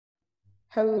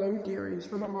Hello dearies,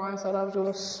 remember I said I was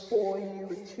gonna spoil you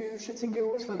with 2 shits and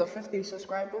giggles for the 50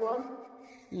 subscriber one?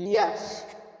 Yes!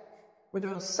 We're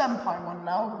doing a senpai one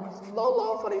now, he's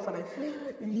lol funny.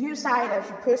 You side as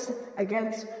you push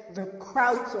against the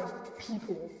crowds of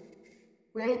people.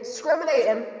 We ain't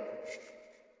discriminating.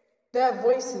 Their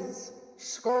voices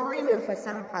screaming for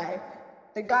senpai.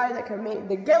 The guy that can make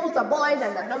the girls, the boys,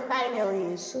 and the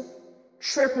non-binaries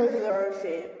trip over their own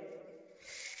feet.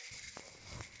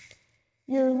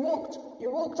 You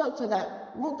walked up to the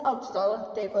lunch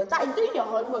table and said, do your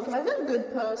homework like a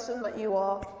good person that you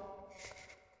are.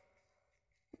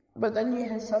 But then you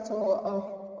had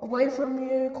settle away from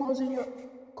you,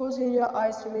 causing your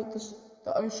eyes to meet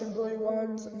the ocean blue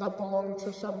ones that belong to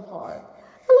senpai.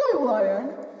 Hello,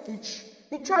 Lion.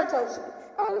 He tried to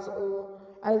as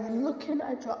looking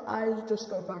at your eyes just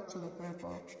go back to the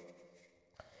paper.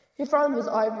 He frowned his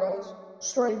eyebrows.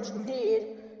 Strange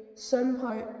indeed.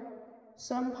 Senpai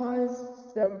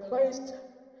then placed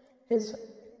his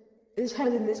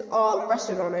head in his arm,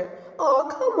 rested on it. Oh,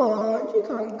 come on, you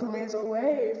can't glaze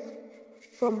away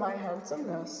from my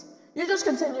handsomeness. You just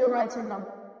continue writing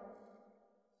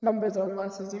numbers and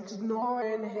letters,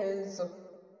 ignoring his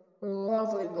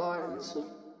lovely lines.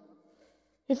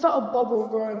 He felt a bubble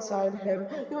grow inside him.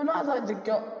 You're not like the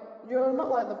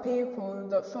people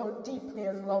that fell deeply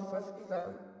in love with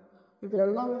them. You've been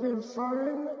in love with him,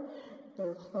 throwing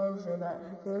their clothing at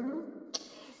him.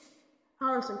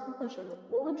 Harrison, question.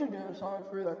 What would you do if someone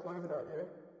threw their clothing at you?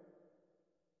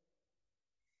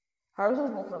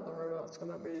 Harrison's walking up the road. That's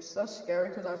gonna be so scary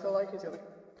because I feel like he's gonna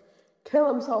kill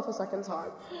himself a second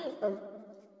time.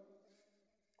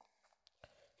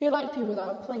 He liked people that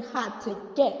would play hard to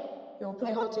get. He would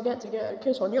play hard to get a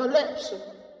kiss on your lips.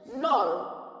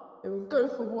 No, they would go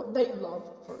for what they love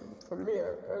from me.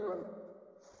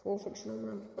 For fictional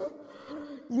men.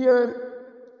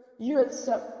 You and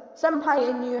senpai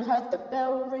and you heard the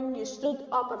bell ring. You stood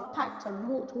up and packed and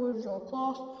walked towards your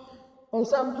class. Well,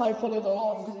 senpai followed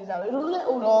along because he's a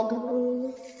little dog.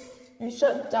 You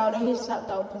sat down and he sat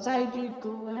down beside you,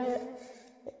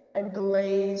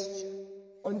 glazed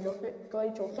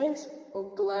your face or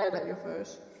glared at your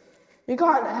face. He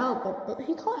can't help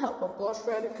but blush,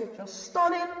 Fred, because you're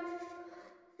stunning.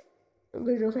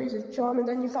 Because your face is charming.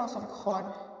 Then you felt something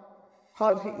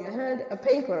hard hit your head. A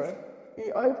paper.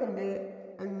 You opened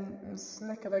it and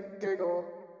snickered a giggle.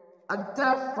 A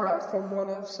death threat from one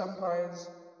of senpai's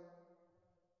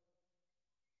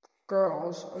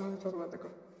girls. I'm talking about the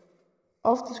girl.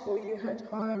 After school, you head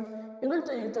home. You looked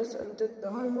at your desk and did the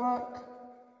homework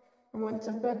and went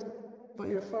to bed. But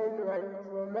your phone rang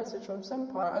with a message from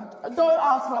senpai. And don't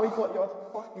ask how he got your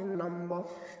fucking number.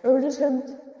 It was just him.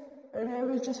 And it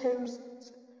was just him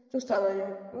just telling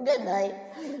you, good night.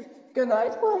 Good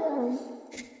night. Bye.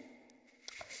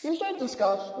 You showed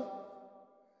disgust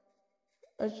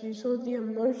as you saw the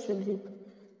emotion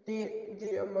the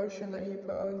emotion that he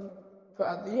put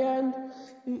at the end.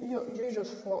 You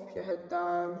just flop your head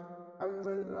down and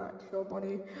relax your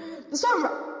body. The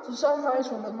sunrise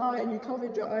from the night, and you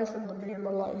covered your eyes from the beam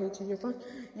of light hitting your face.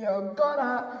 You got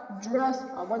out, dressed,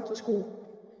 and went to school.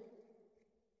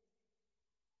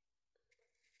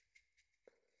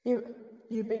 You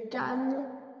began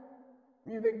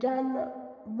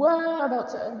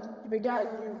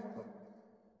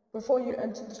before you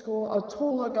entered the school, a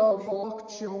taller girl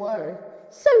blocked your way.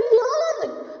 So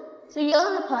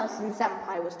you're the person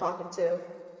senpai was talking to,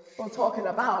 or talking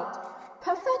about.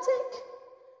 Pathetic.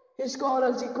 He scored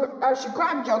as she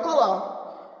grabbed your collar,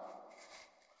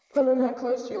 pulling her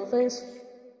close to your face.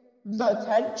 The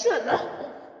tension,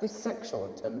 the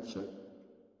sexual tension.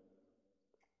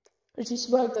 And she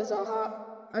smirked as her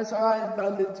eyes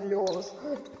burned into yours.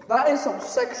 That is some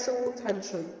sexual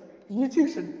tension. You two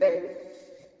should date.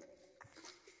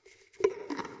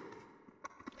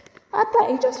 I bet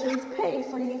he just wants pity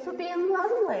for you for being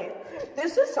lonely.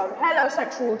 This is some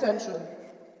heterosexual tension.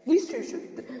 These two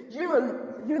should, you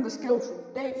and the skill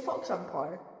should date. Fuck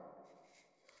senpai.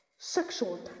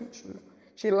 Sexual tension.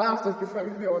 She laughed as you threw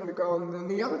her on the ground, and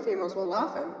the other females were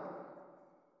laughing.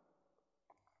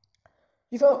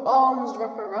 You felt arms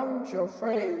wrap around your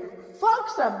frame. Fuck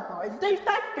senpai, date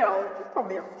that girl. She's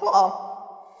probably hot.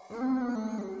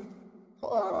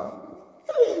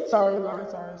 Sorry.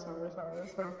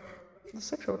 The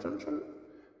sexual tension.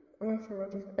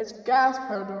 It's gas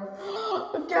pedal.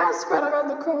 A gas pedal around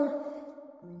the corner.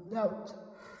 Note.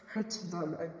 Hit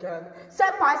them again.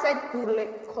 Senpai said coldly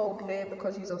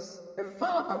because he's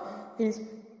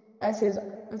as his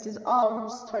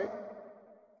arms tightened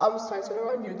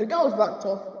around you. The girls backed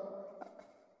off.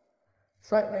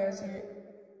 Slightly as he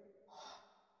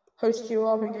hoisted you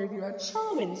up and gave you a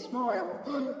charming smile.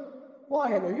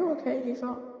 Why, are you okay? He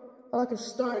felt like a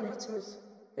stone hit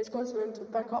his continent to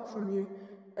back up from you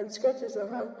and scratches her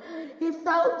hand. He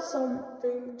felt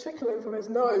something trickling from his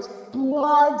nose.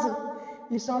 Blood!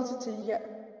 You started to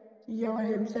yell at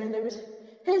him, saying it was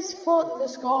his fault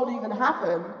this scald even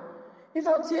happened. He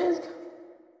felt tears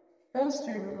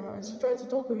streaming from his eyes. He tried to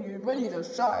talk with you, but you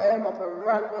just shut him up and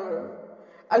ran home.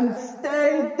 And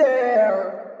stayed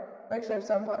there! Next time,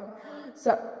 Senpai.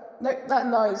 That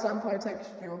night, Senpai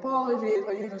texted you apologies,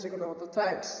 but you just ignored the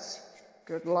texts.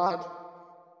 Good lad.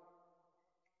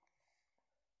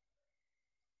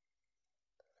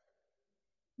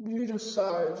 You just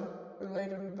sighed and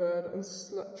laid in bed and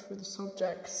slept through the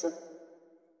subjects.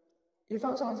 You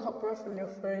felt someone's hot breath in your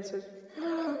face,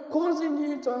 causing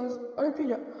you to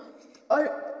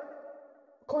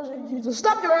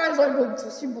snap your eyes open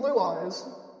to see blue eyes,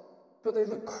 but they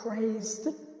look crazed.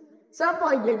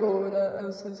 Senpai giggled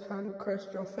as his hand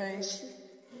caressed your face.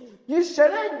 You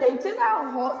should have dated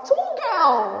that hot tall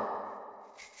girl!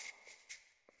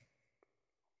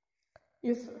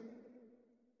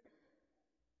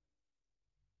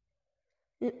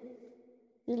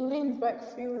 You leaned back,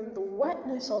 feeling the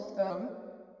wetness of them.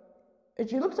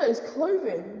 As you looked at his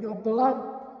clothing, your blood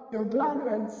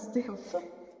ran stiff.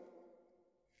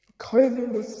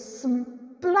 Clothing was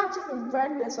splattered with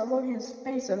redness along his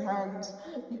face and hands.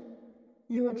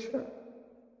 You were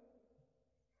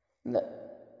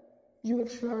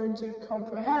trying to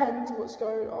comprehend what's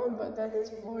going on, but then his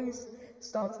voice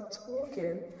started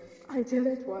talking. I did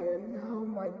it, Ryan. Now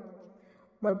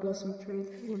my blossom tree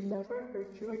will never hurt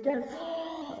you again.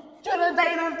 Should have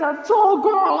dated that tall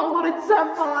girl I wanted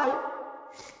Senpai.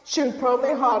 She was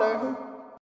probably hotter.